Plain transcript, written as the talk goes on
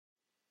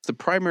The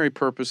primary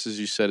purpose, as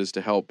you said, is to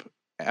help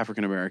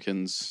African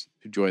Americans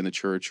who join the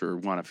church or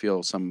want to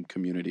feel some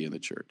community in the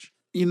church.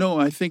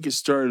 I think it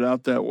started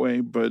out that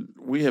way, but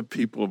we have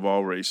people of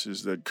all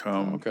races that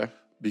come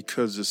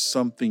because it's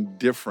something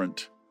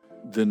different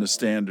than the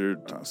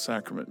standard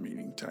sacrament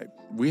meeting type.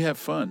 We have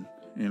fun.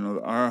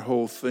 Our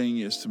whole thing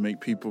is to make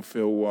people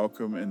feel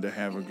welcome and to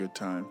have a good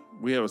time.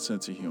 We have a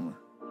sense of humor.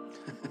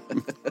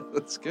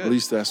 That's good. At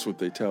least that's what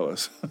they tell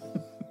us.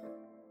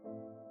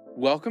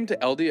 Welcome to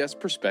LDS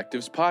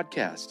Perspectives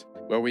Podcast,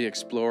 where we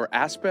explore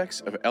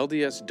aspects of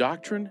LDS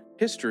doctrine,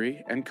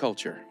 history, and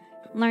culture.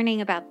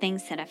 Learning about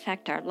things that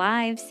affect our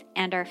lives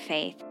and our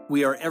faith.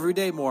 We are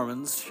everyday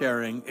Mormons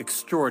sharing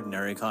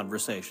extraordinary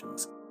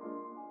conversations.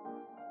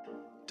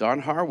 Don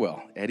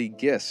Harwell, Eddie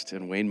Gist,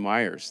 and Wayne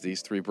Myers,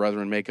 these three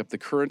brethren make up the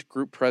current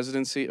group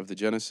presidency of the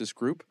Genesis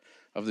Group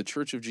of the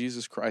Church of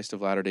Jesus Christ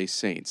of Latter-day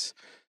Saints.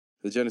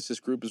 The Genesis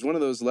Group is one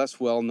of those less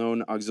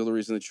well-known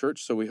auxiliaries in the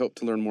church, so we hope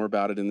to learn more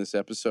about it in this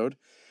episode.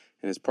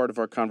 And as part of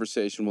our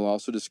conversation, we'll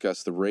also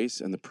discuss the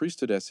race and the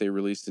priesthood essay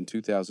released in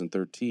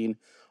 2013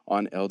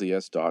 on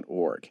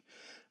LDS.org.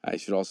 I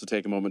should also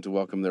take a moment to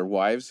welcome their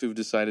wives who've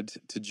decided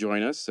to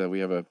join us. We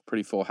have a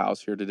pretty full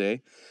house here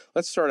today.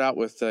 Let's start out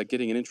with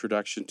getting an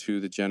introduction to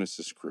the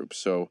Genesis Group.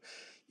 So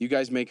you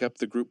guys make up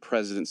the group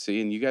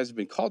presidency, and you guys have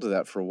been called to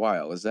that for a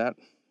while. Is that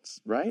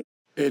right?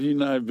 Eddie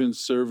and I have been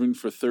serving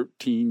for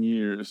 13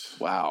 years.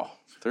 Wow,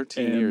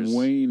 13 years. And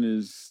Wayne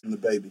is... I'm the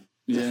baby.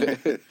 Yeah.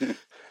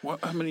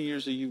 How many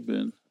years have you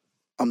been?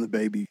 I'm the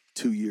baby,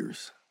 2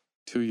 years.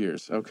 2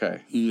 years,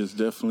 okay. He is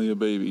definitely a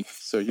baby.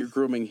 So you're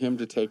grooming him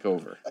to take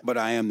over. But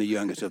I am the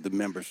youngest of the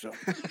members, so.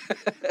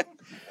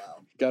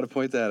 Got to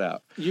point that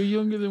out. You're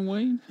younger than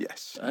Wayne?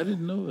 Yes. I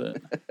didn't know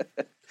that.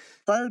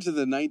 Prior to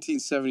the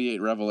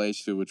 1978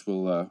 revelation, which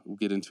we'll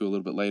get into a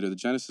little bit later, the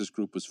Genesis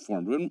Group was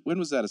formed. When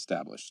was that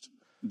established?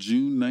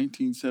 June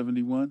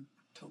 1971?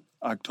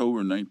 October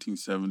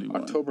 1971.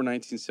 October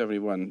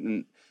 1971.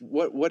 And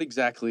what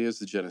exactly is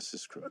the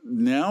Genesis Group?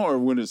 Now or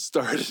when it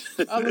started?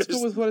 Let's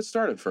go with what it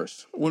started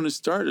first. When it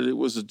started, it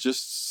was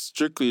just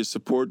strictly a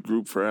support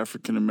group for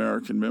African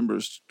American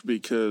members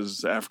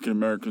because African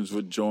Americans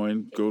would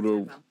join, go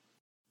to...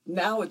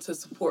 Now it's a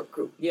support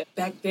group. Yeah,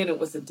 back then it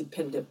was a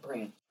dependent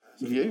branch.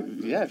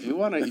 Yeah, if you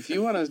want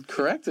to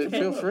correct it,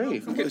 feel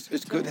free.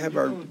 It's good to have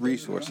our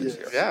resources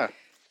here. Yeah.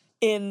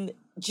 In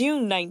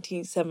June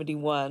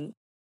 1971,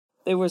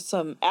 there were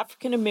some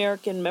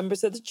African-American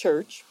members of the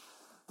church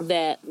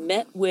that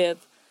met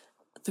with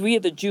three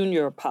of the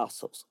junior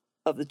apostles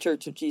of the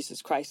Church of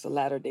Jesus Christ of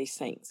Latter-day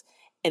Saints.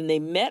 And they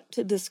met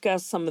to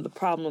discuss some of the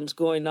problems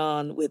going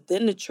on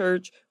within the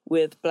church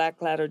with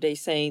Black Latter-day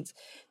Saints.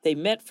 They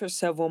met for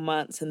several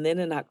months, and then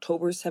in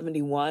October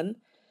 71,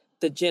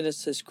 the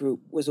Genesis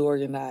Group was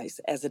organized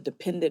as a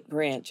dependent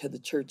branch of the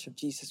Church of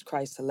Jesus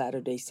Christ of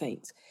Latter-day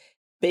Saints.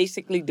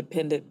 Basically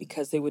dependent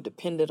because they were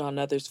dependent on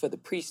others for the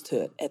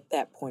priesthood at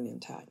that point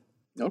in time.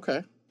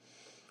 Okay.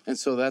 And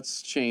so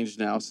that's changed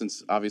now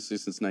since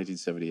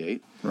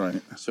 1978. Right.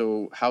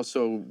 So how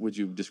so would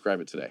you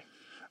describe it today?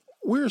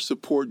 We're a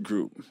support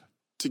group.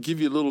 To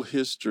give you a little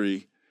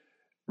history,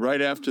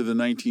 right after the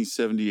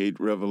 1978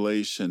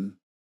 revelation,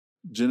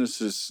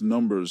 Genesis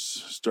numbers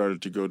started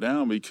to go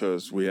down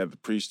because we had the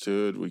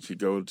priesthood, we could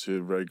go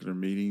to regular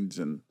meetings,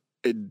 and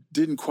it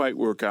didn't quite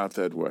work out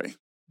that way.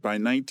 By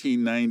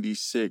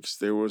 1996,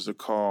 there was a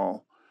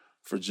call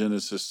for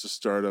Genesis to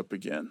start up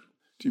again.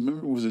 Do you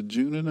remember, was it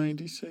June of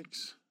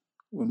 96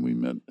 when we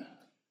met?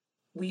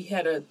 We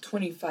had a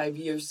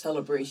 25-year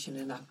celebration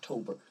in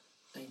October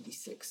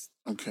 96.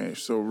 Okay,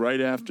 so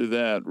right after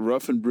that,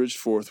 Ruffin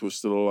Bridgeforth was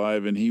still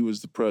alive, and he was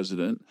the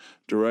president.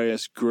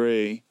 Darius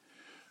Gray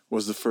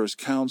was the first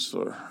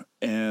counselor,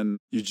 and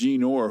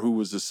Eugene Orr, who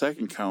was the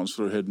second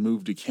counselor, had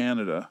moved to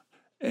Canada.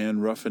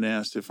 And Ruffin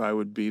asked if I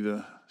would be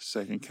the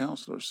second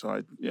counselor, so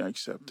I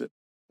accepted.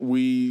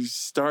 We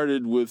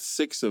started with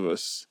 6 of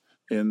us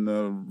in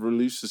the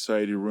Relief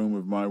Society room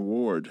of my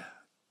ward,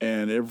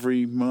 and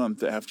every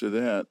month after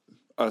that,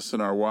 us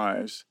and our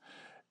wives,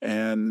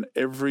 and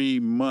every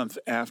month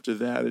after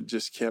that, it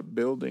just kept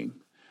building.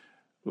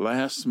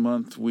 Last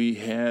month, we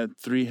had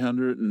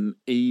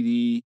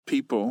 380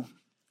 people,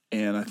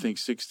 and I think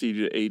 60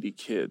 to 80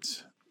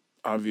 kids.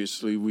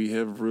 Obviously, we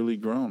have really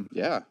grown.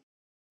 Yeah.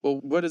 Well,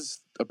 what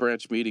does a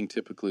branch meeting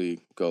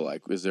typically go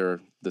like? Is there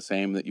the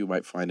same that you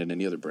might find in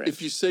any other branch?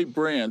 If you say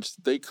branch,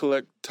 they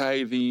collect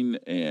tithing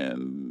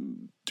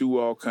and do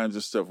all kinds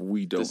of stuff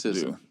we don't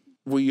do.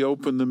 We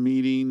open the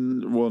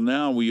meeting, well,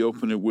 now we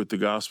open it with the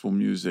gospel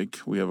music.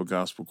 We have a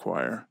gospel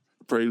choir,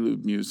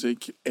 prelude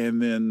music,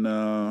 and then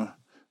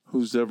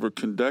who's ever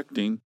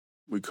conducting,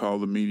 we call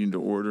the meeting to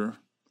order.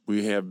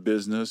 We have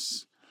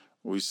business.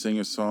 We sing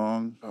a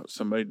song.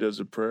 Somebody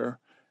does a prayer.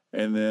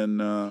 And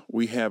then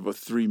we have a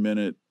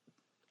 3-minute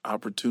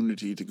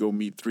opportunity to go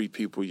meet 3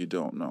 people you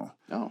don't know.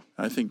 Oh.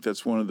 I think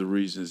that's one of the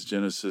reasons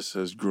Genesis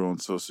has grown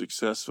so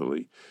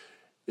successfully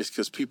is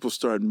because people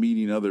start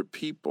meeting other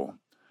people,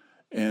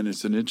 and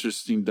it's an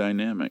interesting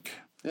dynamic.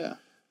 Yeah.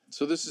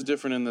 So this is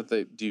different in that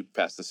do you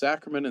pass the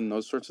sacrament and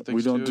those sorts of things?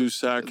 We don't too? do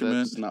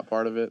sacrament. That's not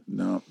part of it.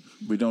 No,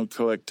 we don't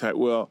collect tithe.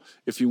 Well,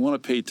 if you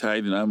want to pay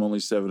tithe, then I'm only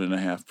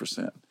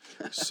 7.5%.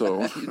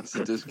 So It's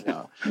a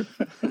discount.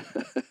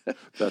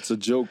 that's a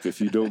joke if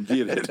you don't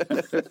get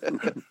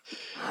it.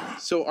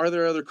 So are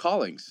there other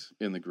callings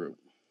in the group?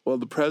 Well,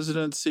 the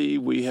presidency,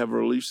 we have a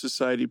Relief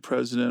Society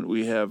president.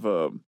 We have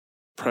a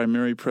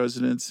primary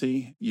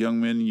presidency, young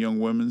men and young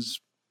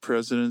women's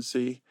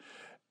presidency.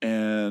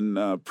 And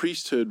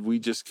priesthood, we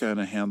just kind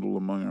of handle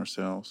among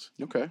ourselves.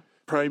 Okay.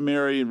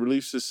 Primary and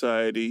Relief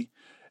Society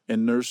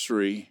and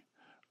nursery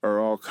are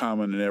all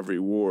common in every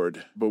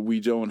ward, but we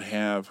don't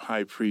have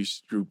high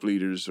priest group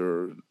leaders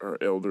or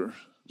elder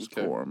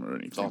quorum or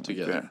anything all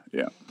together. like that.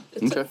 Yeah.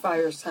 It's Okay. a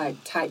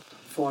fireside type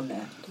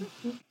format.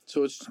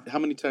 So how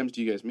many times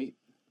do you guys meet?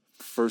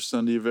 First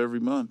Sunday of every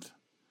month,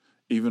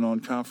 even on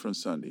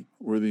Conference Sunday.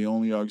 We're the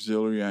only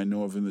auxiliary I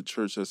know of in the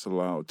church that's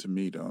allowed to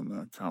meet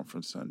on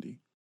Conference Sunday.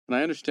 And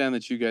I understand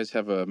that you guys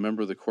have a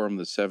member of the Quorum of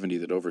the 70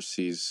 that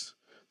oversees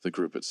the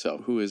group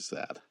itself. Who is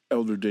that?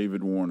 Elder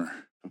David Warner.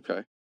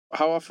 Okay.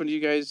 How often do you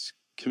guys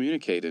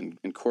communicate and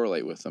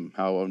correlate with them?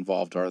 How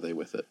involved are they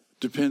with it?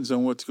 Depends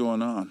on what's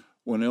going on.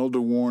 When Elder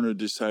Warner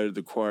decided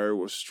the choir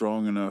was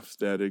strong enough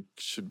that it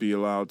should be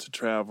allowed to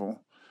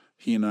travel,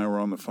 he and I were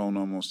on the phone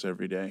almost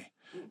every day.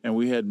 And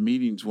we had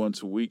meetings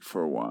once a week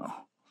for a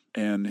while.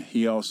 And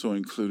he also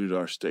included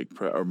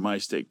my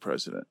stake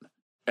president.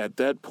 At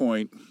that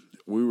point,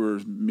 we were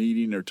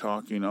meeting or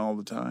talking all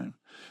the time.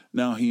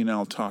 Now he and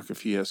I'll talk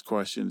if he has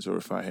questions or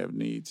if I have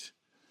needs.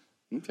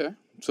 Okay.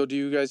 So do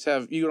you guys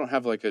you don't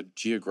have like a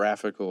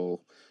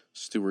geographical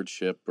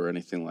stewardship or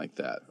anything like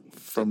that?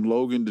 From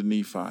Logan to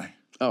Nephi.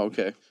 Oh,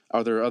 okay.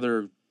 Are there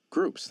other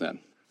groups then?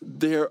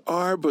 There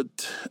are,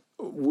 but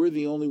we're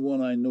the only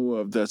one I know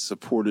of that's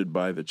supported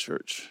by the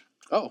church.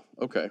 Oh,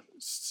 okay.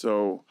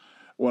 So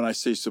when I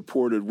say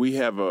supported, we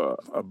have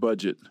a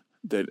budget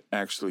that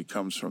actually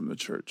comes from the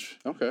church.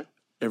 Okay.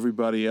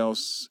 Everybody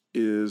else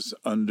is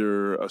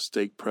under a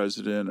stake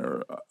president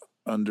or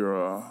under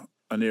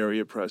an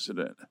area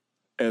president.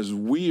 As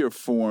we are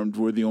formed,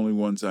 we're the only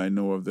ones I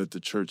know of that the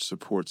church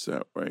supports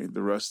that way.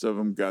 The rest of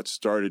them got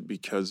started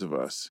because of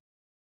us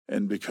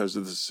and because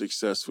of the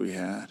success we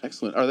had.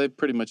 Excellent. Are they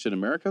pretty much in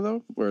America,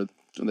 though? Where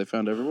are they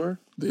found everywhere?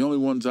 The only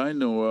ones I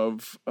know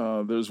of,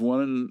 there's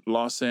one in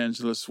Los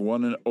Angeles,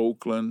 one in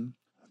Oakland.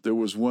 There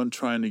was one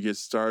trying to get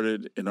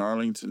started in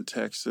Arlington,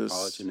 Texas.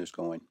 Arlington is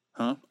going.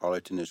 Huh?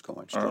 Arlington is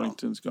going. Strong.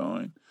 Arlington's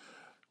going.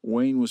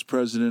 Wayne was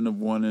president of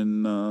one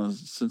in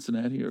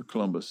Cincinnati or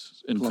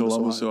Columbus. In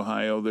Columbus,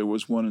 Ohio. There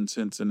was one in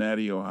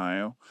Cincinnati,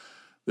 Ohio.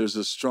 There's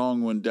a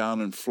strong one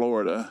down in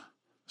Florida.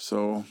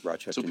 So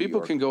Rochester, So New people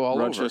York. can go all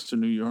Rochester,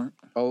 New York.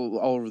 over,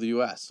 all over the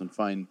U.S. and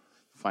find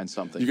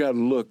something. You got to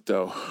look,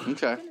 though.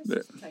 Okay.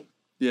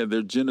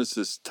 They're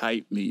Genesis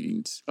type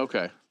meetings,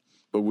 Okay.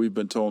 but we've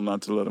been told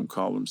not to let them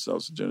call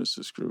themselves a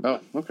Genesis group. Oh,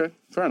 okay.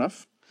 Fair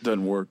enough.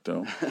 Doesn't work,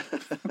 though.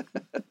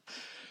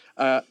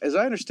 As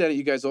I understand it,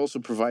 you guys also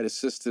provide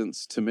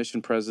assistance to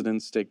mission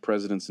presidents, stake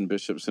presidents, and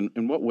bishops.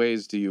 In what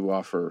ways do you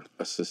offer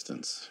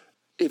assistance?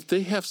 If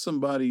they have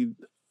somebody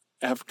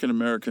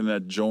African-American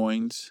that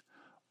joins,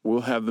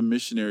 we'll have the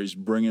missionaries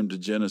bring them to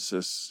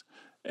Genesis.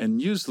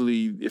 And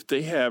usually, if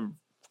they have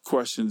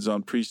questions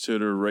on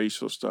priesthood or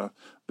racial stuff,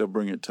 they'll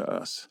bring it to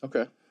us.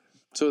 Okay.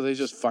 So they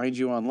just find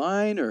you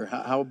online, or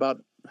how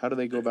do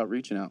they go about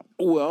reaching out?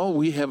 Well,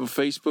 we have a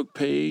Facebook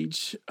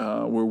page.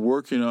 We're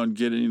working on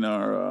getting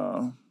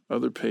our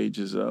other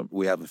pages up.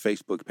 We have a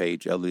Facebook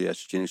page,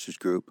 LDS Genesis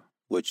Group,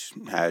 which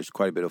has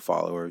quite a bit of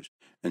followers.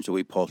 And so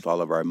we post all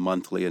of our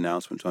monthly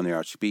announcements on there,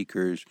 our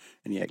speakers,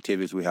 and the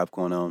activities we have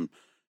going on.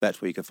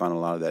 That's where you can find a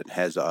lot of that.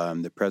 Has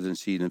the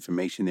presidency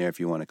information there if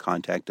you want to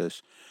contact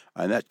us.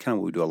 And that's kind of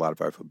what we do a lot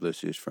of our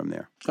publicity is from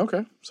there.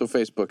 Okay. So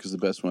Facebook is the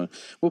best one.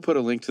 We'll put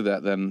a link to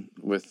that then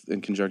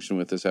in conjunction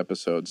with this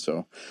episode,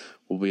 so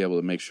we'll be able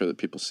to make sure that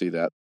people see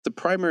that. The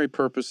primary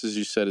purpose, as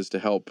you said, is to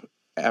help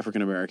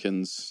African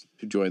Americans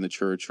who join the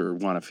church or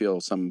want to feel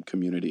some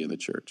community in the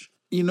church.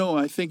 You know,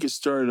 I think it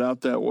started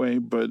out that way,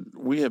 but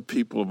we have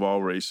people of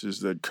all races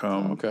that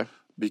come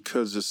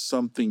because it's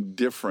something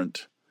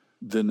different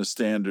than the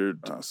standard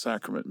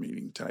sacrament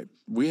meeting type.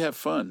 We have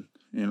fun.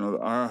 You know,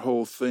 our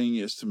whole thing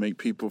is to make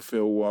people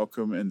feel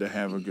welcome and to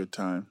have a good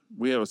time.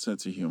 We have a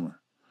sense of humor.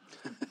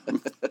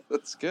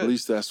 That's good. At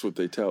least that's what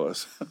they tell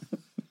us.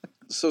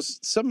 So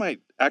some might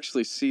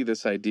actually see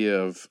this idea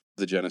of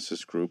the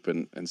Genesis group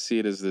and see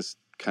it as this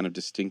kind of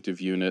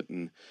distinctive unit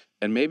and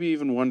maybe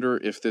even wonder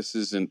if this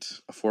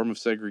isn't a form of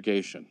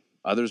segregation.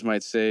 Others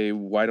might say,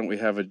 why don't we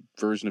have a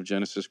version of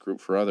Genesis group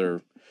for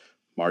other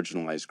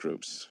marginalized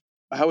groups?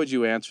 How would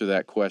you answer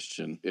that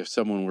question if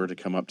someone were to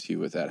come up to you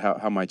with that?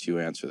 How might you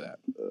answer that?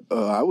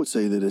 I would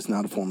say that it's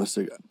not a form of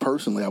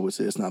personally, I would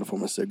say it's not a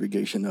form of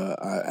segregation.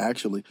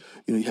 Actually,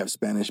 you have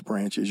Spanish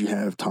branches, you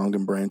have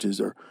Tongan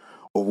branches or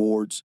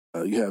wards.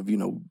 You have,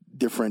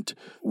 different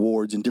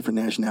wards and different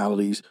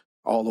nationalities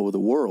all over the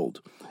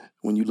world.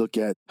 When you look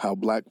at how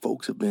black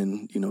folks have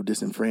been,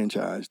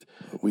 disenfranchised,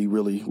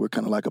 we're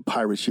kind of like a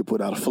pirate ship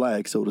without a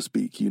flag, so to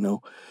speak,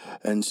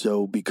 And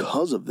so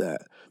because of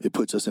that, it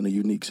puts us in a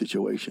unique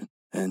situation.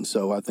 And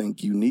so I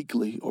think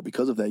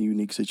because of that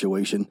unique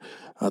situation,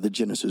 the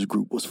Genesis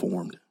Group was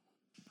formed.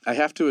 I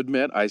have to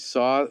admit, I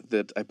saw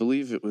that, I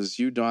believe it was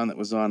you, Don, that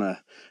was on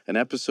an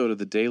episode of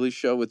The Daily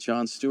Show with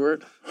Jon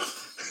Stewart.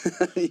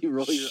 You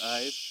roll your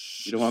eyes.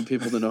 You don't want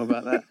people to know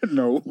about that?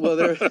 No. Well,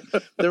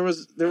 there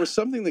was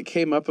something that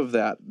came up of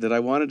that I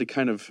wanted to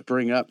kind of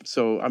bring up.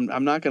 So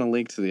I'm not going to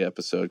link to the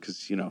episode because,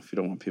 if you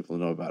don't want people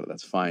to know about it,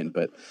 that's fine.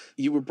 But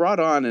you were brought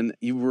on and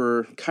you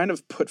were kind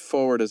of put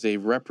forward as a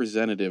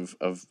representative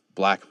of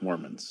Black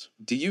Mormons.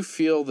 Do you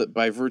feel that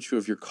by virtue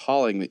of your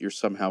calling that you're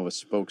somehow a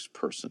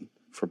spokesperson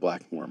for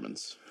Black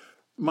Mormons?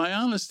 My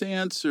honest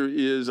answer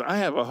is I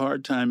have a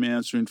hard time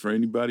answering for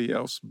anybody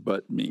else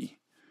but me.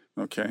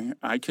 Okay?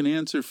 I can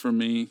answer for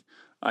me.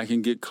 I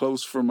can get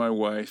close for my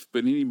wife,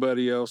 but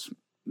anybody else,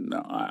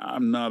 no,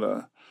 I'm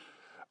not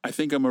I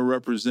think I'm a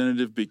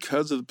representative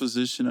because of the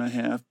position I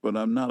have, but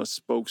I'm not a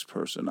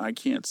spokesperson. I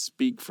can't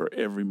speak for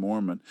every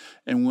Mormon.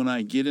 And when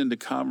I get into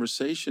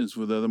conversations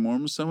with other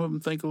Mormons, some of them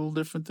think a little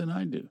different than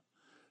I do.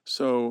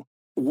 So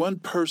one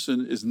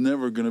person is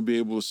never going to be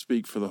able to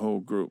speak for the whole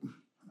group.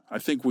 I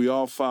think we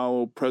all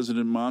follow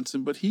President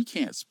Monson, but he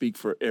can't speak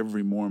for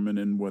every Mormon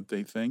and what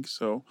they think.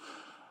 So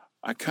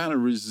I kind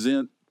of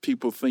resent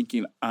people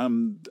thinking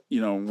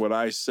what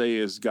I say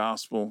is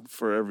gospel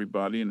for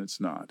everybody, and it's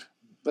not.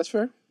 That's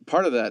fair.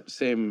 Part of that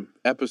same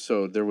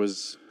episode, there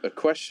was a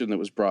question that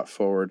was brought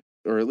forward,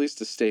 or at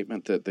least a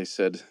statement that they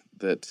said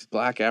that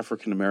Black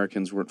African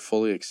Americans weren't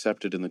fully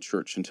accepted in the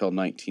church until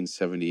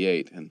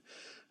 1978. And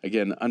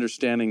again,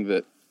 understanding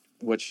that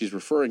what she's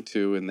referring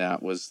to in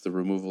that was the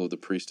removal of the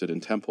priesthood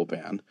and temple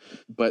ban.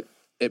 But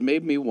it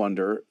made me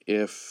wonder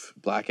if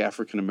Black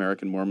African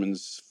American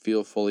Mormons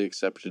feel fully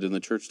accepted in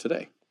the church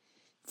today.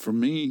 For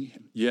me,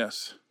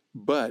 yes.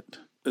 But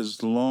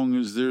as long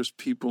as there's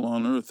people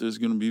on earth, there's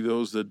going to be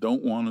those that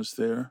don't want us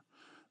there.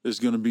 There's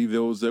going to be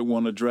those that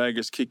want to drag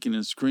us kicking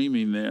and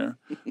screaming there.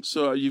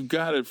 So you've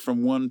got it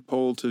from one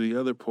pole to the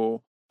other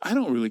pole. I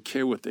don't really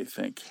care what they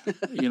think.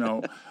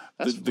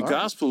 The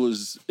gospel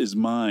is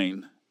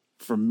mine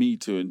for me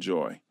to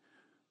enjoy,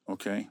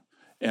 okay?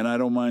 And I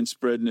don't mind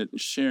spreading it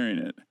and sharing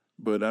it,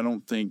 but I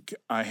don't think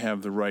I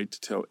have the right to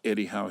tell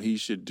Eddie how he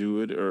should do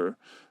it, or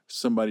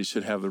somebody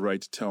should have the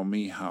right to tell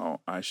me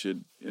how I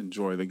should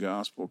enjoy the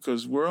gospel,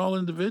 because we're all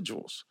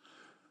individuals.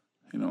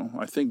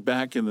 I think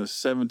back in the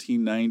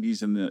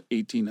 1790s and the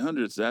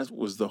 1800s, that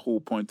was the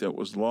whole point that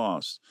was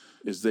lost,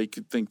 is they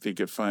could think they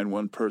could find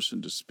one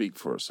person to speak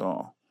for us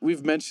all.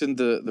 We've mentioned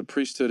the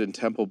priesthood and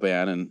temple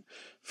ban, and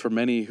for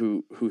many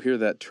who hear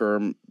that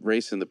term,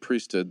 race and the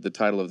priesthood, the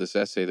title of this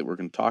essay that we're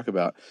going to talk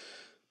about,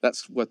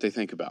 that's what they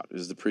think about,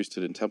 is the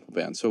priesthood and temple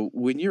ban. So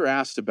when you're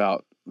asked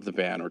about the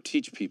ban or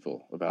teach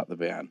people about the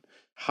ban,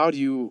 how do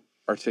you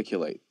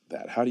articulate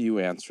that? How do you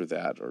answer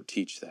that or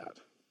teach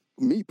that?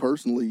 Me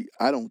personally,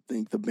 I don't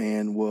think the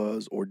ban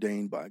was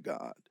ordained by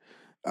God.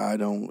 I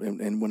don't,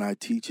 and when I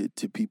teach it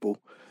to people,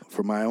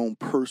 from my own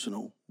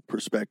personal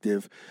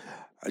perspective,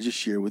 I just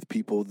share with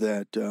people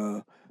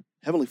that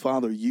Heavenly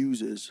Father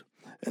uses,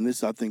 and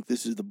I think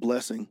this is the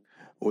blessing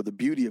or the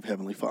beauty of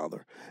Heavenly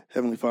Father.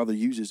 Heavenly Father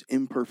uses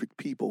imperfect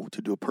people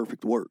to do a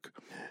perfect work.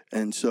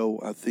 And so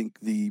I think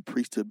the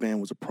priesthood ban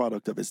was a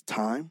product of its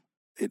time.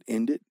 It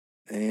ended,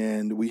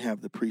 and we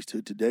have the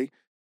priesthood today.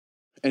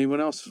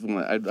 Anyone else?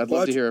 I'd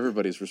love to hear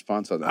everybody's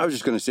response on that. I was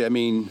just going to say,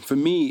 for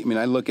me,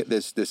 I look at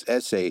this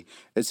essay.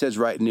 It says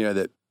right in there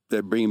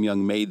that Brigham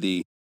Young made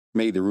the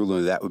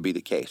ruling that would be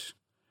the case.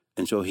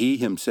 And so he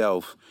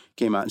himself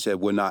came out and said,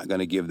 we're not going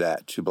to give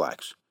that to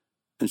blacks.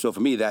 And so for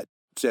me, that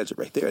says it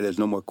right there. There's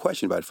no more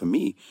question about it. For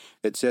me,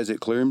 it says it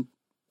clear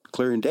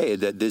and day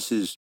that this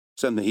is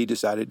something he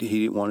decided he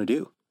didn't want to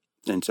do.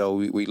 And so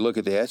we look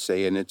at the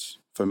essay, and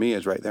for me,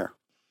 it's right there.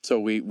 So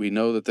we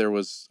know that there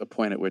was a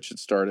point at which it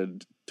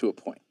started to a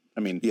point.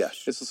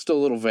 Yes. It's still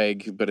a little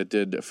vague, but it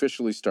did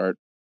officially start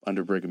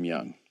under Brigham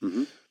Young.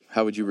 Mm-hmm.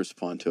 How would you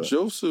respond to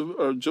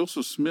it?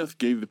 Joseph Smith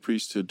gave the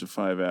priesthood to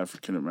 5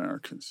 African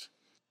Americans.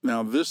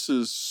 Now, this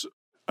is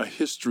a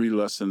history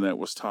lesson that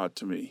was taught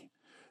to me.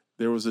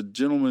 There was a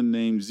gentleman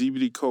named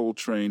Zebedee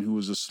Coltrane who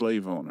was a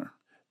slave owner,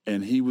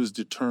 and he was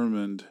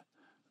determined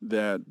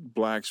that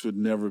blacks would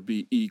never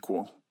be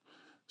equal.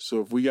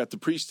 So if we got the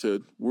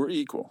priesthood, we're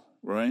equal,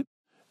 right?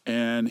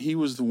 And he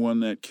was the one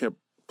that kept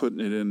putting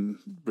it in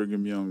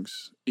Brigham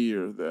Young's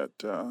ear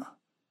that,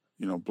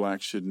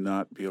 blacks should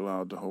not be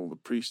allowed to hold the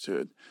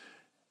priesthood.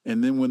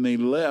 And then when they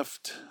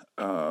left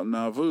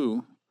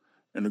Nauvoo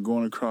and they're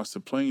going across the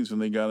plains, when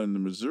they got into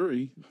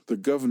Missouri, the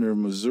governor of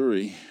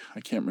Missouri,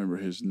 I can't remember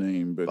his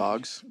name, but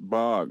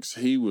Boggs,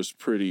 he was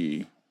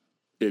pretty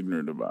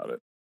ignorant about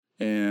it.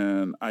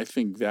 And I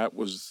think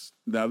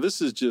now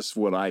this is just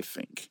what I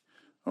think,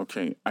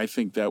 okay? I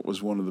think that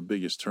was one of the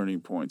biggest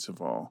turning points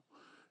of all,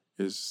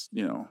 is,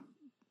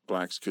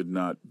 blacks could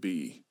not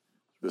be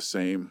the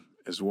same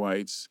as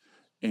whites.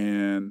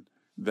 And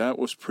that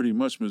was pretty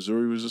much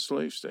Missouri was a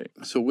slave state.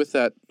 So with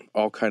that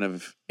all kind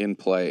of in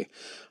play,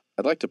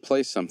 I'd like to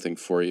play something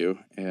for you.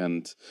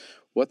 And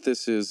what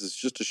this is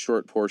just a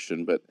short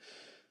portion, but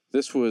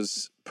this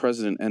was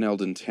President N.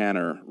 Eldon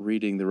Tanner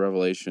reading the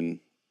revelation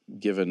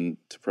given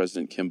to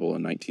President Kimball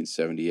in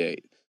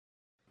 1978.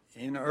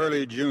 In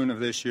early June of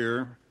this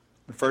year,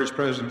 the First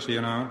Presidency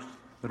announced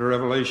that a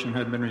revelation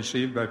had been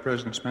received by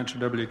President Spencer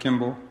W.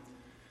 Kimball,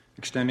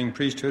 extending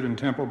priesthood and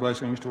temple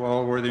blessings to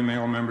all worthy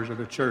male members of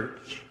the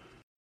church.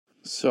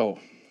 So,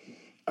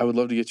 I would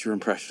love to get your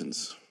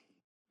impressions.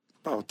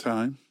 About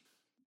time.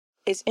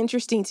 It's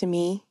interesting to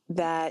me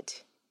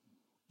that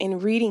in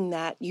reading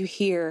that, you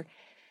hear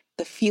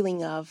the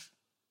feeling of,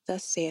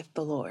 thus saith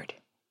the Lord,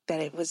 that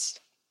it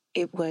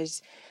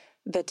was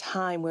the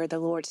time where the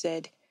Lord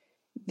said,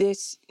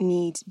 this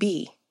needs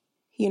be.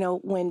 You know,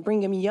 when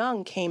Brigham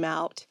Young came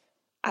out,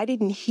 I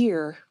didn't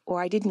hear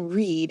or I didn't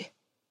read,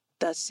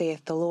 thus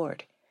saith the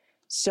Lord.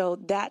 So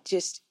that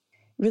just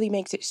really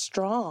makes it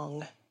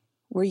strong,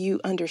 where you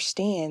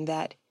understand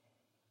that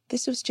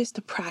this was just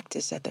a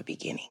practice at the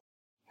beginning,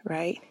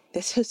 right?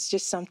 This was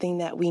just something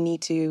that we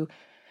need to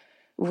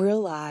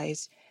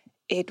realize.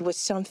 It was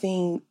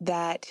something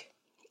that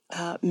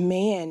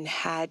man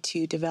had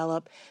to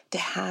develop to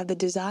have the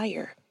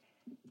desire.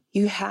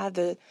 You have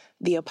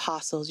the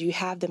apostles, you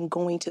have them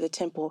going to the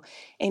temple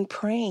and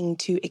praying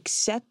to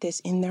accept this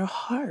in their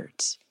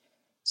hearts.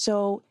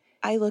 So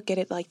I look at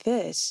it like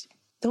this.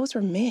 Those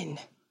are men.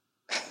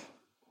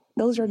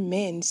 Those are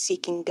men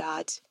seeking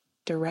God's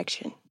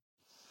direction.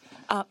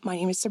 My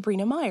name is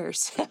Sabrina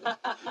Myers.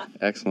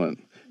 Excellent.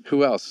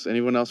 Who else?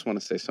 Anyone else want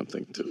to say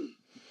something?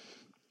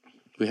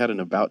 We had an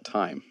about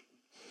time.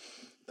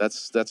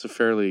 That's a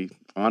fairly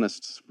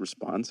honest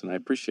response, and I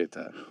appreciate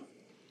that.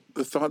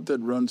 The thought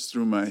that runs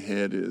through my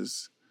head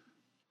is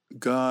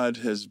God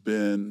has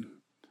been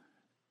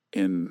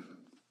in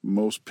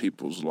most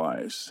people's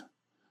lives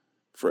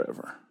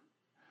forever.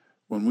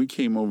 When we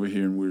came over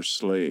here and we were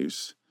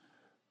slaves,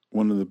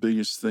 one of the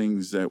biggest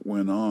things that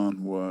went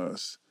on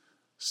was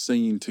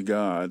singing to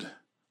God,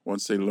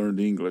 once they learned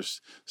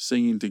English,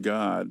 singing to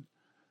God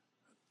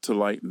to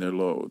lighten their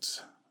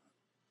loads.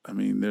 I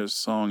mean, there's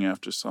song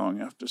after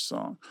song after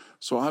song.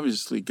 So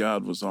obviously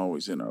God was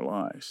always in our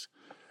lives.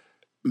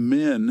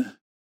 Men,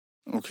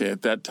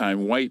 at that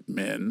time, white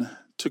men,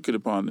 took it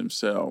upon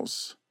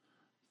themselves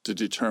to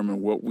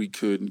determine what we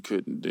could and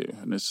couldn't do.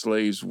 And as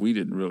slaves, we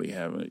didn't really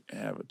have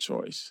a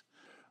choice.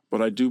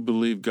 But I do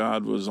believe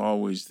God was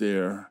always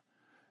there.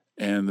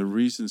 And the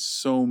reason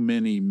so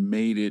many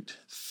made it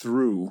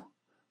through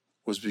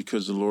was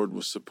because the Lord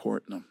was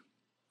supporting them.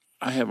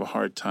 I have a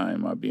hard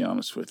time, I'll be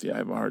honest with you, I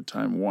have a hard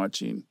time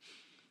watching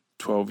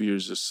 12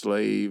 Years a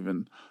Slave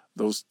and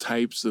those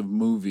types of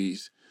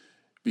movies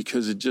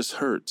because it just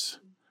hurts,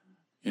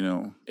 you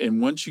know.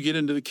 And once you get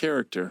into the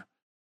character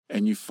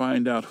and you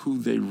find out who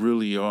they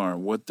really are,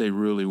 what they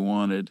really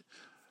wanted,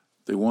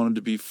 they wanted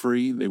to be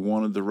free. They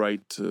wanted the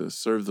right to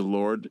serve the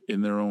Lord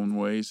in their own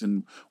ways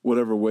in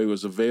whatever way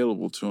was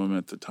available to them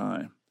at the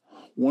time.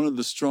 One of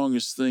the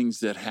strongest things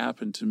that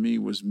happened to me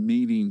was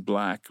meeting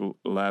Black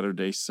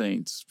Latter-day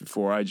Saints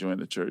before I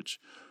joined the church,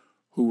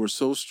 who were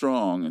so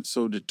strong and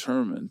so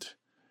determined,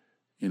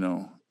 you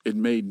know, it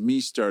made me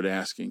start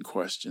asking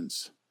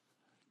questions.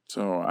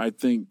 So I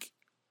think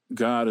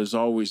God has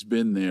always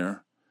been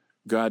there.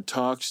 God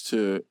talks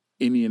to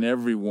any and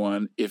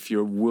everyone if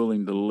you're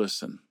willing to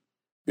listen.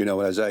 You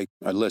know, as I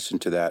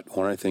listened to that,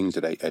 one of the things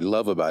that I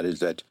love about it is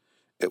that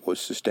it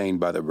was sustained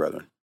by the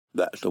brethren.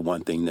 That's the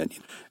one thing, that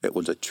it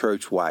was a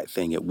church-wide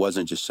thing. It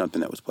wasn't just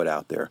something that was put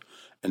out there.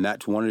 And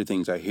that's one of the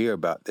things I hear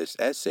about this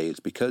essay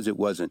is because it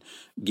wasn't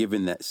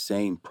given that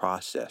same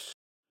process.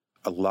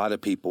 A lot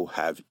of people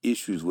have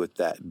issues with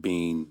that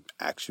being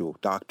actual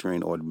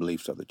doctrine or the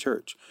beliefs of the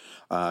church.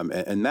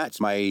 And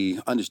that's my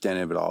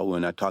understanding of it all.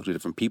 When I talk to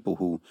different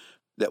people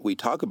that we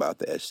talk about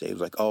the essay, it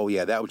was like, oh,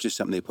 yeah, that was just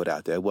something they put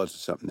out there. It wasn't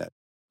something that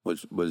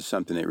was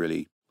something they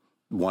really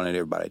wanted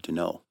everybody to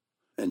know.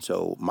 And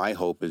so my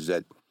hope is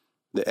that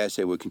the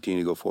essay will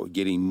continue to go forward,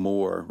 getting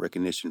more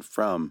recognition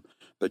from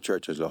the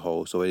church as a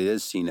whole. So it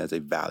is seen as a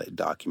valid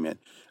document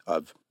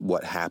of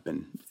what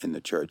happened in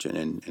the church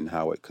and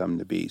how it come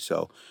to be.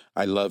 So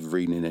I love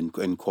reading it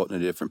and quoting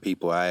to different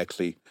people. I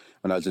actually,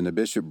 when I was in the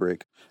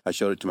bishopric, I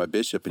showed it to my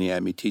bishop and he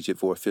had me teach it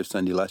for a fifth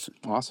Sunday lesson.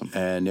 Awesome.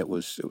 And it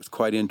was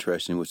quite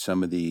interesting with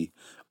some of the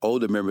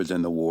older members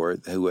in the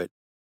ward who had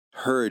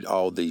heard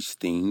all these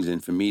things.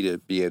 And for me to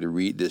be able to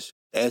read this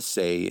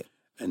essay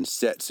and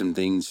set some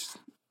things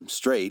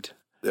straight,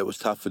 it was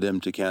tough for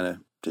them to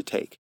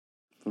take.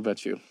 What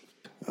about you?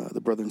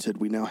 The brethren said,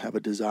 we now have a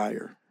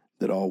desire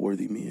that all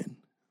worthy men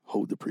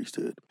hold the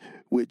priesthood,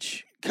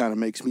 which kind of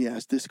makes me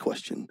ask this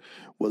question.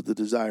 Was the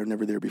desire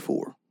never there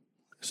before?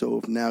 So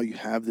if now you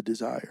have the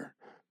desire,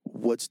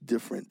 what's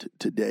different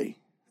today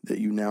that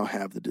you now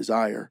have the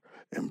desire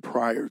and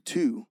prior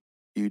to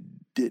you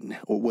didn't?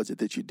 Or was it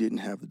that you didn't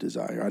have the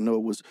desire? I know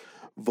it was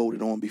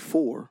voted on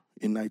before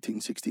in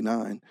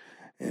 1969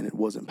 and it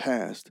wasn't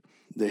passed.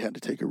 They had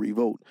to take a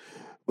revote.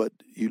 But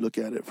you look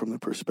at it from the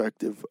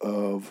perspective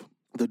of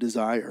the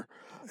desire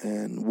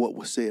and what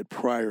was said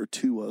prior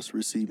to us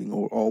receiving,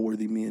 or all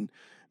worthy men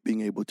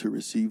being able to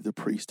receive the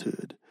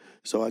priesthood.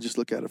 So I just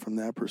look at it from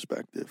that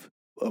perspective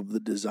of the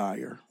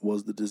desire.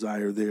 Was the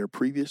desire there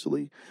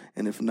previously?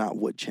 And if not,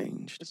 what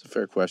changed? It's a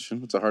fair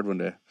question. It's a hard one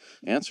to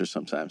answer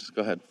sometimes.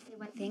 Go ahead.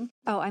 One thing.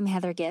 Oh, I'm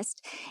Heather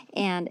Gist.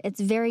 And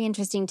it's very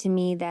interesting to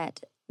me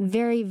that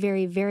very,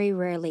 very, very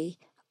rarely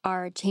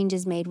are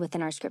changes made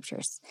within our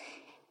scriptures.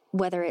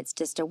 Whether it's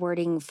just a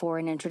wording for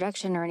an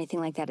introduction or anything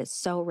like that is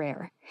so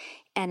rare.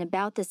 And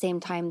about the same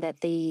time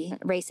that the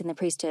Race in the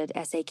Priesthood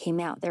essay came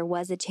out, there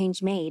was a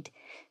change made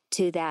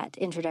to that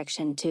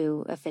introduction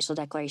to Official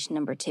Declaration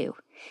number 2.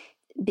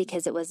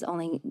 Because it was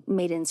only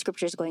made in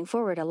scriptures going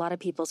forward. A lot of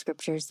people's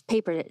scriptures,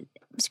 paper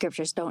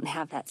scriptures, don't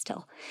have that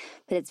still.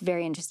 But it's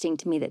very interesting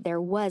to me that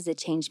there was a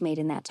change made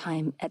at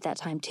that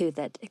time too,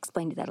 that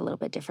explained that a little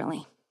bit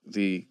differently.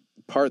 The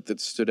part that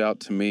stood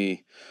out to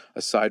me,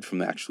 aside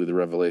from actually the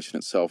revelation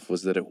itself,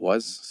 was that it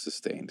was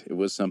sustained. It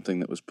was something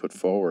that was put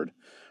forward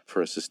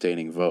for a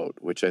sustaining vote,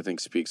 which I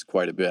think speaks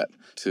quite a bit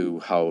to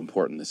how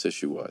important this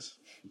issue was.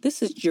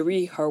 This is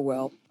Jeree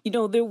Harwell.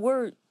 There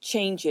were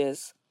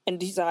changes and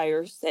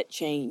desires that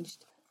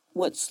changed.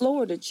 What's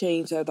slower to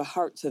change are the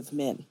hearts of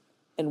men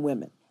and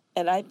women.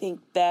 And I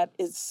think that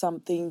is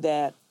something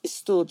that is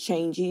still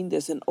changing.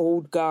 There's an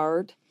old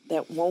guard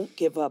that won't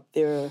give up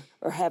or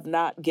have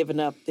not given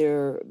up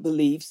their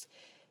beliefs,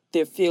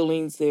 their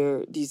feelings,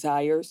 their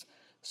desires.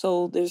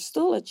 So there's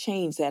still a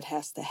change that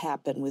has to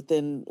happen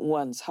within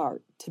one's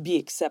heart to be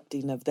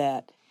accepting of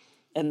that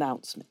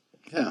announcement.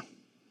 Yeah,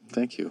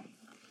 thank you.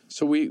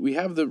 So we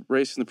have the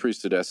Race in the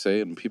Priesthood essay,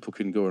 and people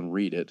can go and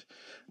read it.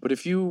 But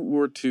if you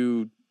were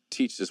to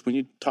teach this, when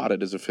you taught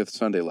it as a fifth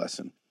Sunday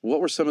lesson, what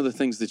were some of the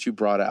things that you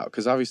brought out?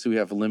 Because obviously we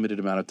have a limited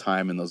amount of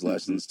time in those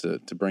lessons to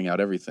bring out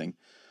everything.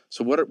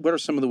 So what are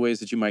some of the ways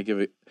that you might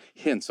give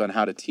hints on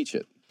how to teach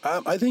it?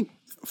 I think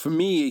for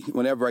me,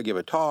 whenever I give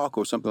a talk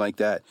or something like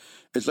that,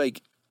 it's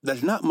like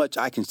there's not much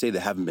I can say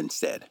that haven't been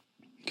said.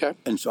 Okay.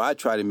 And so I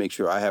try to make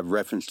sure I have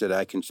reference that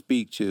I can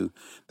speak to,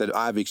 that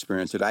I've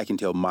experienced, that I can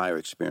tell my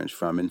experience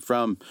from. And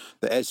from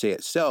the essay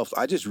itself,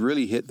 I just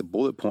really hit the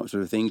bullet points of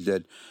the things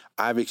that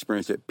I've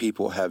experienced that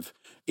people have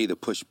either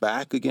pushed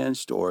back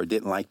against or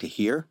didn't like to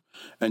hear.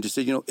 And just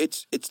say,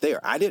 it's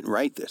there. I didn't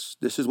write this.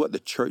 This is what the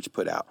church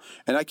put out.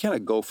 And I kind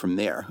of go from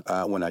there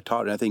when I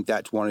taught it. And I think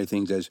that's one of the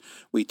things as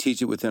we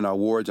teach it within our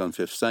wards on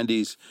Fifth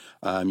Sundays.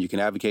 You can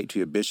advocate to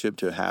your bishop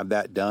to have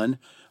that done.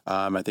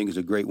 I think it's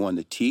a great one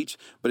to teach,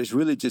 but it's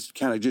really just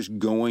kind of just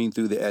going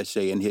through the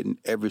essay and hitting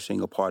every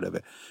single part of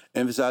it,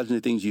 emphasizing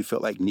the things you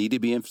felt like need to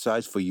be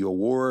emphasized for your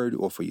ward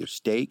or for your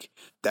stake.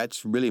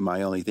 That's really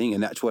my only thing,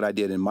 and that's what I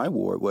did in my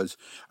ward. Was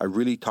I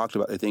really talked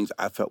about the things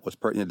I felt was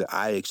pertinent that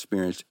I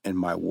experienced in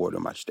my ward or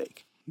my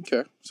stake.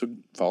 Okay, so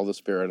follow the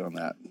spirit on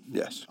that.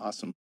 Yes.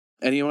 Awesome.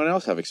 Anyone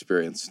else have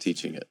experience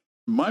teaching it?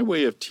 My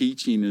way of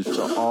teaching is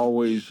to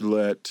always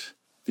let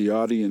the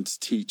audience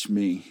teach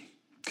me.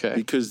 Okay.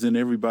 Because then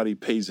everybody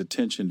pays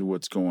attention to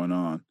what's going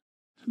on.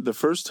 The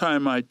first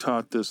time I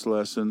taught this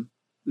lesson,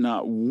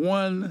 not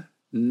one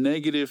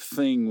negative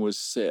thing was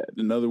said.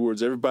 In other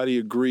words, everybody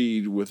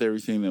agreed with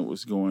everything that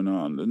was going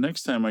on. The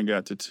next time I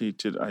got to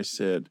teach it, I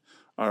said,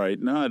 all right,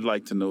 now I'd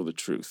like to know the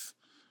truth.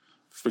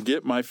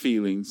 Forget my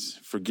feelings.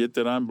 Forget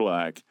that I'm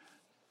black.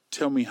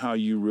 Tell me how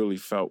you really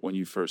felt when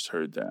you first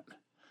heard that.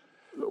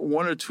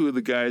 One or two of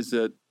the guys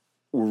that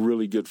were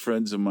really good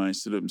friends of mine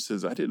stood up and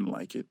says, I didn't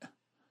like it.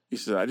 He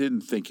said, I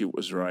didn't think it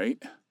was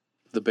right.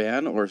 The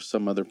ban or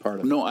some other part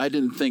of it? No, I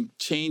didn't think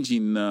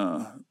changing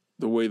the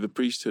way the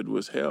priesthood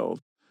was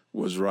held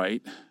was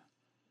right.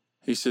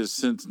 He says,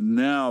 since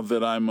now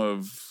that I'm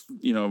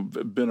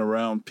been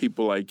around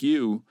people like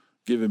you,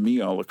 giving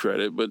me all the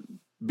credit, but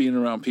being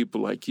around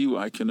people like you,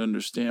 I can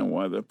understand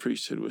why the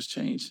priesthood was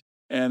changed.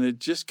 And it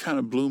just kind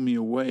of blew me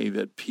away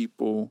that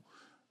people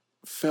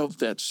felt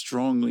that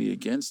strongly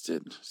against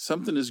it.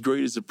 Something as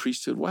great as the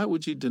priesthood, why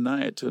would you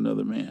deny it to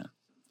another man?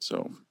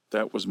 So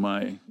that was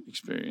my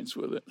experience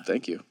with it.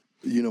 Thank you.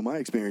 My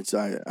experience,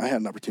 I had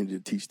an opportunity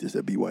to teach this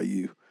at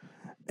BYU,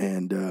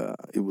 and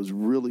it was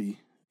really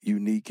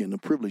unique and a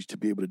privilege to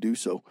be able to do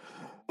so.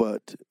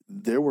 But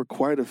there were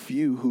quite a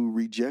few who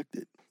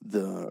rejected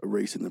the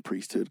race in the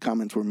priesthood.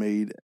 Comments were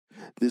made.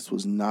 This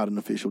was not an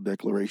official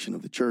declaration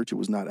of the church. It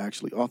was not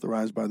actually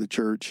authorized by the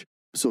church.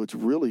 So it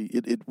really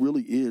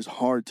is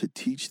hard to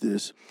teach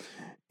this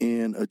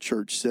in a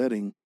church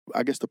setting.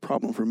 I guess the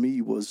problem for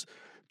me was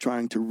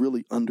trying to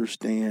really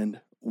understand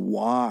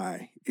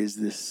why is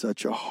this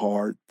such a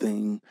hard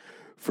thing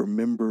for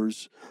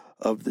members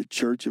of the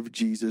Church of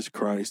Jesus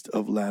Christ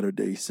of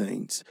Latter-day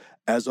Saints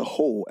as a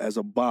whole, as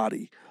a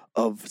body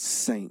of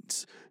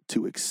saints,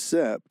 to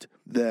accept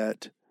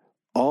that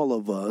all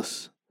of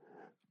us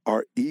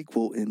are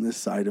equal in the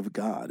sight of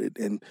God,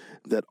 and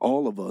that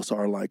all of us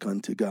are like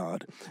unto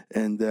God,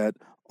 and that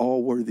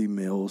all worthy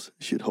males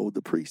should hold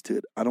the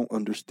priesthood. I don't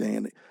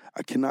understand it.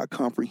 I cannot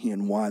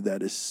comprehend why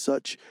that is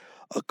such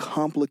a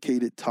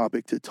complicated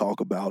topic to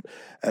talk about.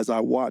 As I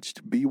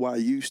watched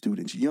BYU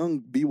students, young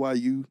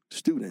BYU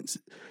students,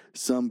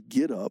 some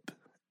get up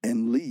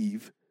and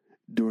leave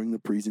during the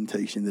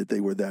presentation that they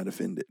were that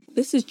offended.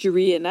 This is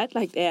Jeree, and I'd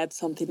like to add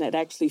something that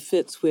actually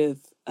fits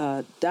with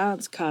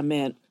Don's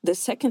comment. The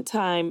second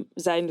time,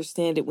 as I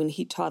understand it, when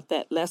he taught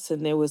that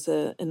lesson, there was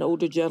an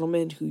older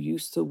gentleman who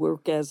used to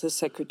work as a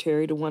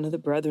secretary to one of the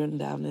brethren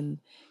down in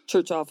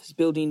church office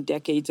building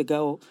decades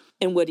ago.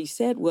 And what he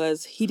said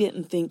was he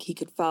didn't think he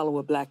could follow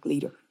a black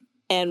leader.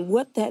 And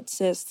what that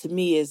says to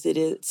me is that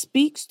it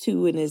speaks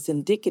to and is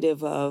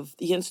indicative of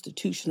the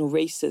institutional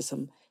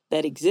racism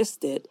that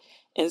existed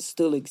and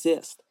still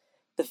exists.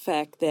 The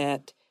fact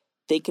that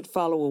they could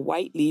follow a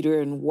white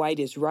leader and white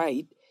is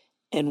right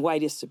and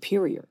white is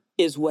superior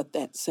is what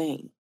that's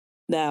saying.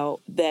 Now,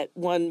 that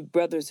one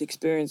brother's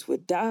experience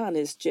with Don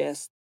is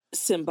just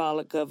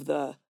symbolic of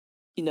the,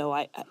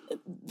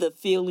 the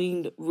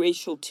feeling,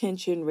 racial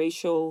tension,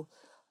 racial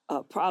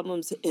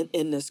problems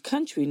in this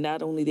country,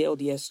 not only the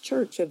LDS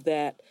Church, of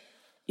that,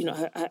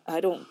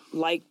 I don't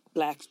like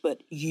blacks,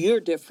 but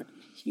you're different.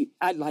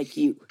 I like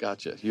you.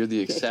 Gotcha. You're the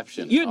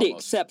exception. You're the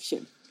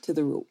exception to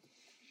the rule,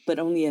 but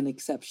only an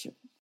exception.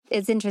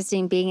 It's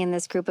interesting being in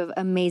this group of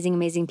amazing,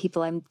 amazing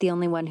people. I'm the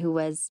only one who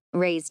was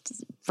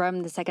raised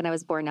from the second I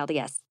was born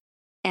LDS.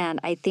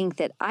 And I think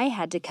that I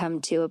had to come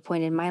to a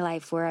point in my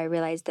life where I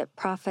realized that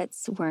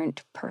prophets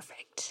weren't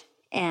perfect.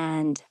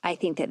 And I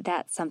think that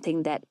that's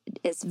something that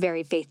is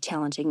very faith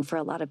challenging for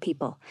a lot of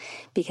people,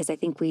 because I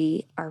think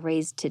we are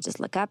raised to just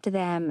look up to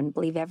them and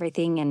believe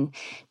everything, and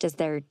just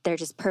they're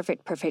just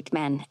perfect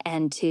men.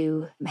 And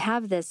to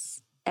have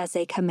this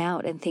essay come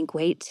out and think,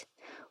 wait,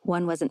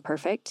 one wasn't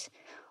perfect.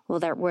 Well,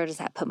 where does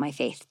that put my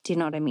faith? Do you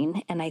know what I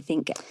mean? And I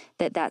think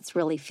that that's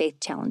really faith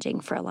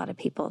challenging for a lot of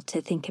people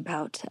to think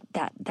about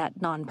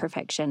that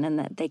non-perfection and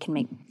that they can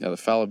make. Yeah, the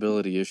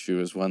fallibility issue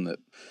is one that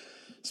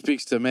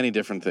speaks to many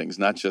different things,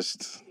 not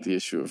just the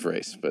issue of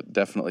race, but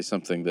definitely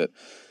something that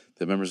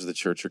the members of the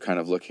church are kind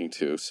of looking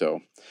to. So,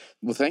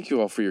 well, thank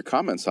you all for your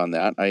comments on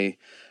that. I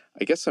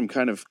guess I'm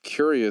kind of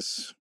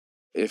curious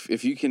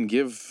if you can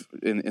give,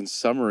 in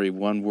summary,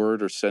 one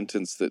word or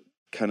sentence that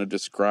kind of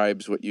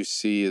describes what you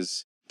see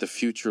as the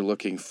future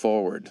looking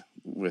forward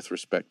with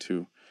respect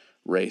to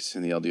race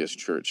in the LDS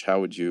Church.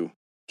 How would you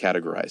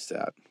categorize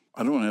that?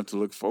 I don't have to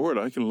look forward.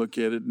 I can look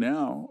at it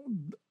now.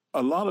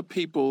 A lot of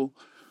people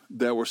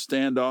that were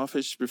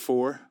standoffish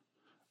before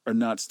are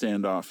not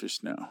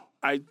standoffish now.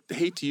 I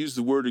hate to use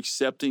the word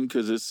accepting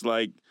because it's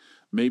like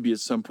maybe at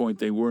some point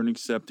they weren't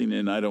accepting,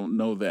 and I don't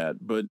know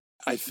that. But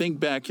I think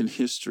back in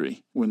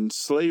history, when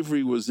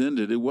slavery was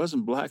ended, it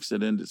wasn't blacks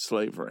that ended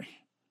slavery.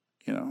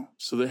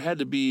 So there had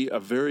to be a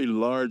very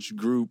large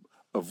group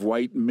of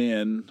white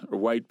men or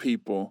white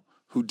people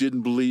who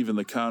didn't believe in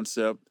the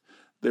concept.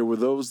 There were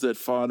those that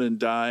fought and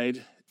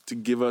died to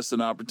give us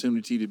an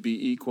opportunity to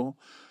be equal.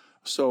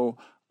 So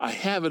I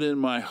have it in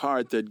my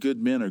heart that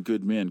good men are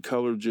good men.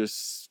 Color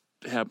just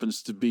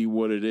happens to be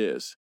what it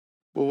is.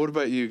 Well, what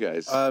about you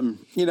guys?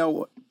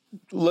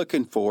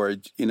 Looking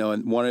forward,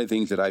 and one of the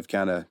things that I've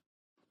kind of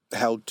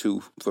held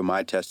to for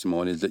my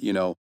testimony is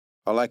that,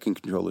 all I can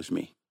control is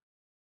me.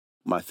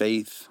 My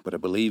faith, what I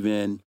believe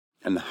in,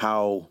 and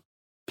how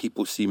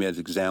people see me as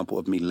an example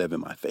of me living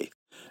my faith.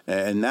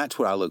 And that's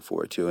what I look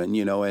forward to. And,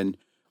 and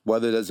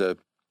whether there's a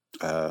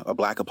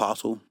black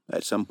apostle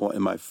at some point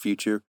in my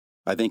future,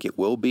 I think it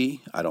will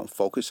be. I don't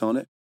focus on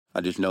it.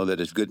 I just know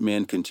that as good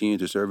men continue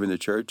to serve in the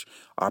church,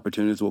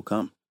 opportunities will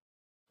come.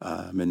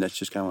 And that's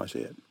just kind of how I see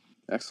it.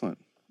 Excellent.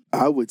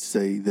 I would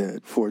say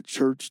that for a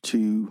church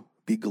to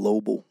be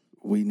global,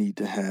 we need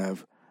to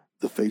have,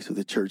 the face of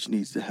the church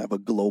needs to have a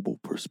global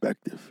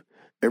perspective.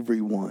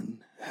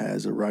 Everyone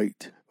has a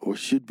right or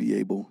should be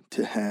able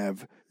to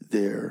have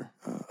their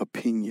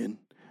opinion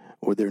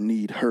or their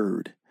need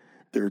heard.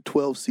 There are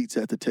 12 seats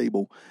at the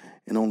table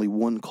and only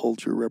one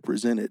culture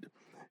represented.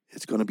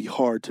 It's going to be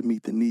hard to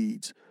meet the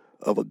needs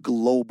of a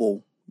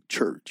global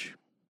church.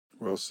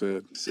 Well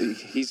said. See,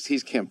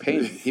 he's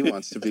campaigning. He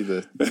wants to be one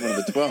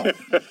of the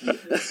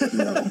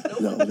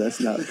 12. No, that's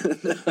not.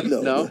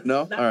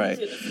 No? All right.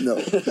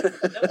 No.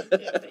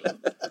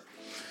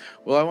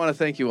 Well, I want to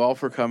thank you all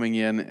for coming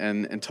in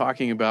and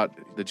talking about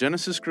the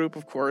Genesis group,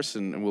 of course,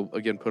 and we'll,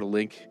 again, put a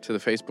link to the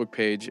Facebook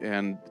page,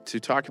 and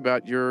to talk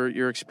about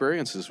your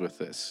experiences with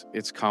this.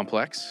 It's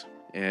complex.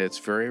 It's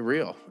very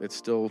real. It's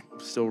still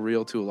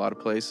real to a lot of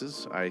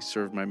places. I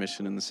served my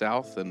mission in the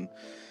South, and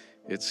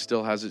it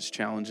still has its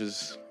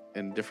challenges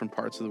in different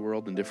parts of the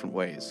world in different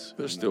ways.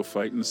 They're still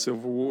fighting the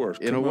Civil War.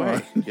 In a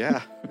way,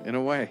 yeah, in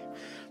a way.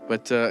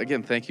 But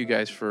again, thank you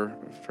guys for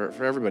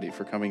everybody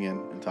for coming in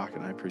and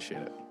talking. I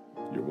appreciate it.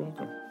 You're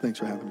welcome. Thanks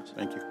for having us.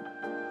 Thank you.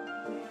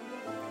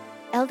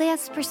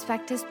 LDS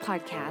Perspectives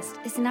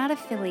Podcast is not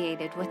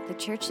affiliated with The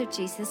Church of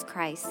Jesus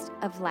Christ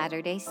of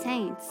Latter-day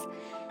Saints.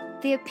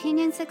 The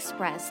opinions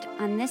expressed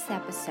on this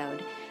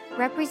episode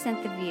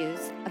represent the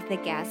views of the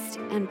guest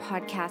and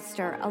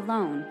podcaster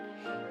alone.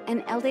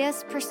 An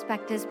LDS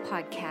Perspectives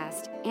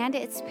podcast and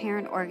its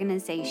parent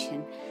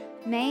organization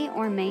may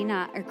or may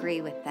not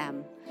agree with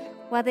them.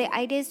 While the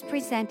ideas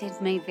presented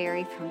may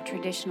vary from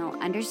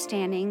traditional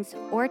understandings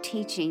or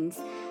teachings,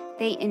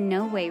 They in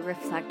no way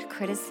reflect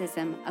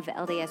criticism of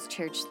LDS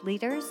Church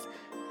leaders,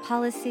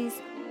 policies,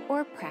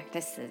 or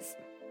practices.